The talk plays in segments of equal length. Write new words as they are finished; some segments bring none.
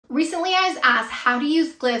Recently, I was asked how to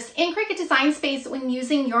use glyphs in Cricut Design Space when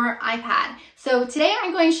using your iPad. So today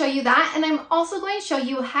I'm going to show you that, and I'm also going to show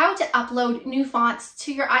you how to upload new fonts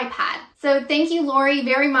to your iPad. So thank you, Lori,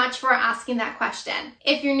 very much for asking that question.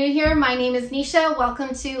 If you're new here, my name is Nisha.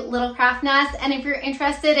 Welcome to Little Craft Nest. And if you're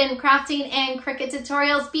interested in crafting and Cricut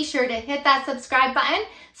tutorials, be sure to hit that subscribe button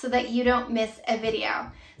so that you don't miss a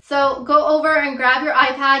video. So go over and grab your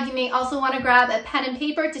iPad. You may also want to grab a pen and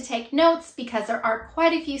paper to take notes because there are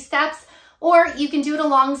quite a few steps, or you can do it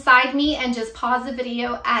alongside me and just pause the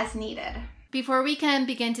video as needed. Before we can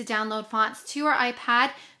begin to download fonts to our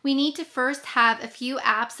iPad, we need to first have a few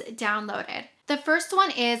apps downloaded. The first one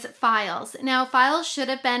is Files. Now, Files should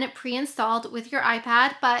have been pre-installed with your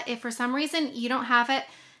iPad, but if for some reason you don't have it,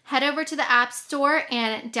 head over to the App Store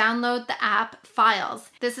and download the app Files.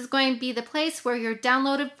 This is going to be the place where your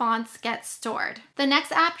downloaded fonts get stored. The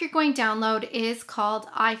next app you're going to download is called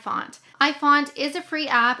iFont. iFont is a free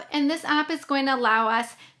app, and this app is going to allow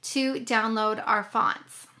us to download our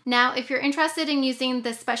fonts. Now, if you're interested in using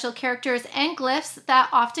the special characters and glyphs that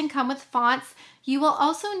often come with fonts, you will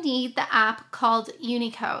also need the app called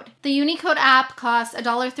Unicode. The Unicode app costs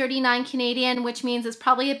 $1.39 Canadian, which means it's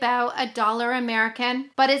probably about $1 American,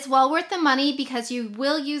 but it's well worth the money because you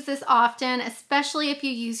will use this often, especially if you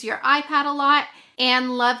use your iPad a lot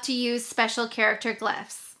and love to use special character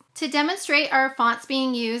glyphs. To demonstrate our fonts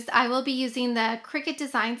being used, I will be using the Cricut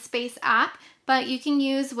Design Space app, but you can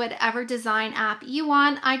use whatever design app you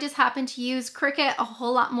want. I just happen to use Cricut a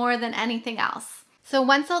whole lot more than anything else. So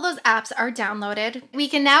once all those apps are downloaded, we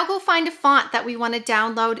can now go find a font that we want to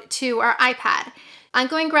download to our iPad. I'm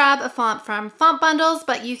going to grab a font from Font Bundles,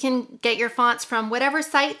 but you can get your fonts from whatever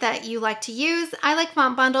site that you like to use. I like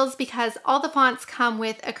Font Bundles because all the fonts come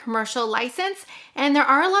with a commercial license, and there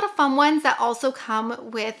are a lot of fun ones that also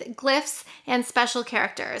come with glyphs and special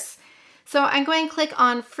characters. So I'm going to click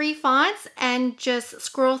on Free Fonts and just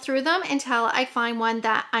scroll through them until I find one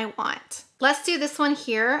that I want. Let's do this one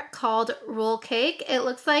here called Roll Cake. It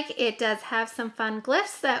looks like it does have some fun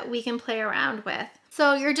glyphs that we can play around with.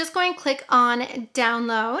 So you're just going to click on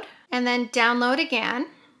Download and then Download again.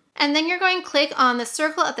 And then you're going to click on the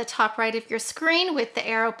circle at the top right of your screen with the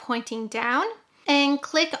arrow pointing down and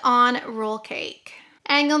click on Roll Cake.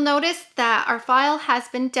 And you'll notice that our file has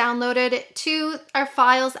been downloaded to our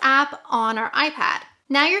Files app on our iPad.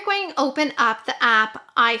 Now you're going to open up the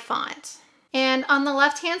app iFont. And on the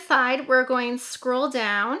left-hand side, we're going to scroll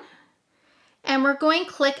down and we're going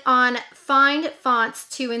to click on Find Fonts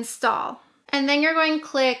to Install. And then you're going to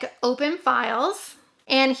click Open Files.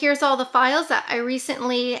 And here's all the files that I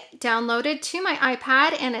recently downloaded to my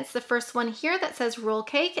iPad. And it's the first one here that says Roll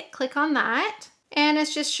Cake. Click on that. And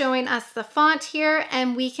it's just showing us the font here,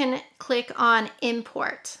 and we can click on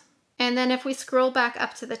Import. And then if we scroll back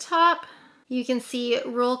up to the top, you can see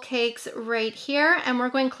Roll Cakes right here, and we're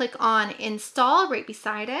going to click on Install right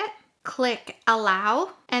beside it. Click Allow,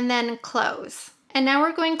 and then Close. And now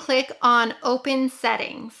we're going to click on Open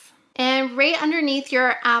Settings. And right underneath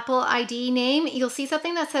your Apple ID name, you'll see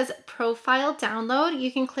something that says Profile Download.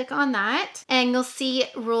 You can click on that, and you'll see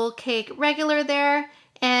Roll Cake Regular there.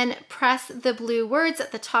 And press the blue words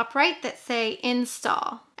at the top right that say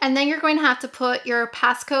Install. And then you're going to have to put your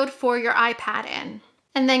passcode for your iPad in.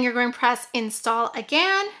 And then you're going to press Install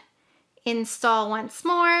again, Install once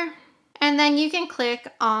more, and then you can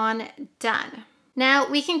click on Done. Now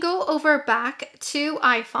we can go over back to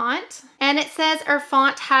iFont, and it says our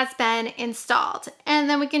font has been installed. And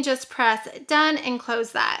then we can just press Done and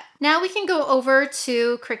close that. Now we can go over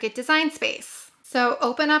to Cricut Design Space. So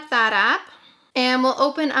open up that app. And we'll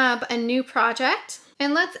open up a new project,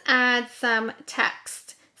 and let's add some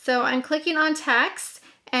text. So I'm clicking on text,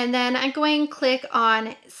 and then I'm going to click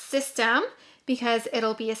on System because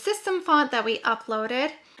it'll be a system font that we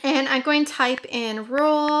uploaded. And I'm going to type in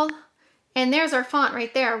Roll, and there's our font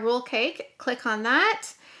right there, Roll Cake. Click on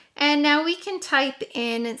that, and now we can type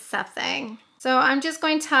in something. So I'm just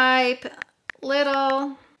going to type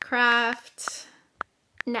Little Craft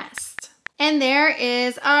Nest. And there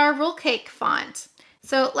is our Roll Cake font.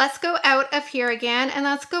 So let's go out of here again and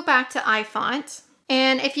let's go back to iFont.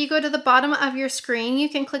 And if you go to the bottom of your screen, you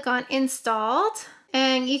can click on Installed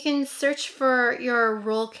and you can search for your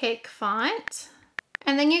Roll Cake font.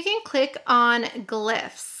 And then you can click on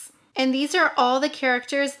Glyphs. And these are all the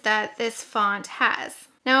characters that this font has.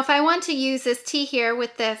 Now, if I want to use this T here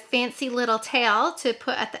with the fancy little tail to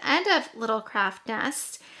put at the end of Little Craft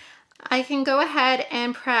Nest, I can go ahead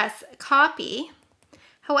and press Copy.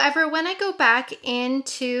 However, when I go back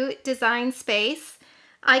into Design Space,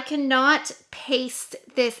 I cannot paste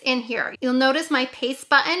this in here. You'll notice my paste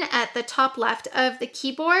button at the top left of the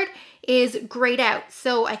keyboard is grayed out,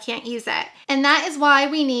 so I can't use it. And that is why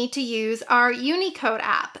we need to use our Unicode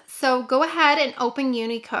app. So go ahead and open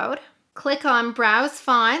Unicode, click on Browse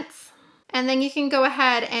Fonts, and then you can go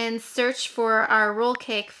ahead and search for our Roll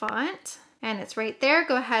Cake font, and it's right there.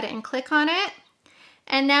 Go ahead and click on it.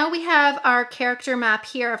 And now we have our character map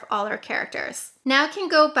here of all our characters. Now I can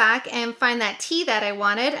go back and find that T that I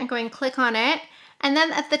wanted. I'm going to click on it. And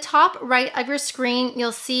then at the top right of your screen,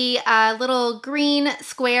 you'll see a little green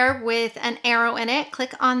square with an arrow in it.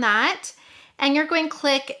 Click on that. And you're going to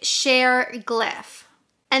click Share Glyph.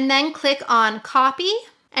 And then click on Copy.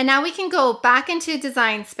 And now we can go back into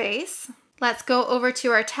Design Space. Let's go over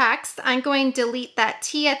to our text. I'm going to delete that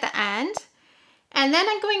T at the end. And then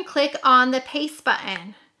I'm going to click on the paste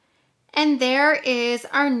button. And there is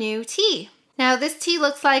our new T. Now this T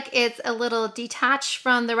looks like it's a little detached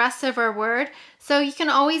from the rest of our word. So you can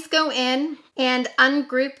always go in and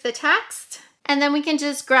ungroup the text. And then we can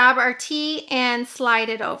just grab our T and slide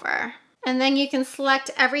it over. And then you can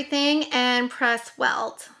select everything and press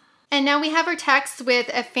Weld. And now we have our text with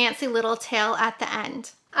a fancy little tail at the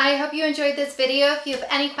end. I hope you enjoyed this video. If you have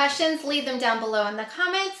any questions, leave them down below in the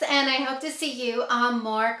comments, and I hope to see you on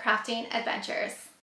more crafting adventures.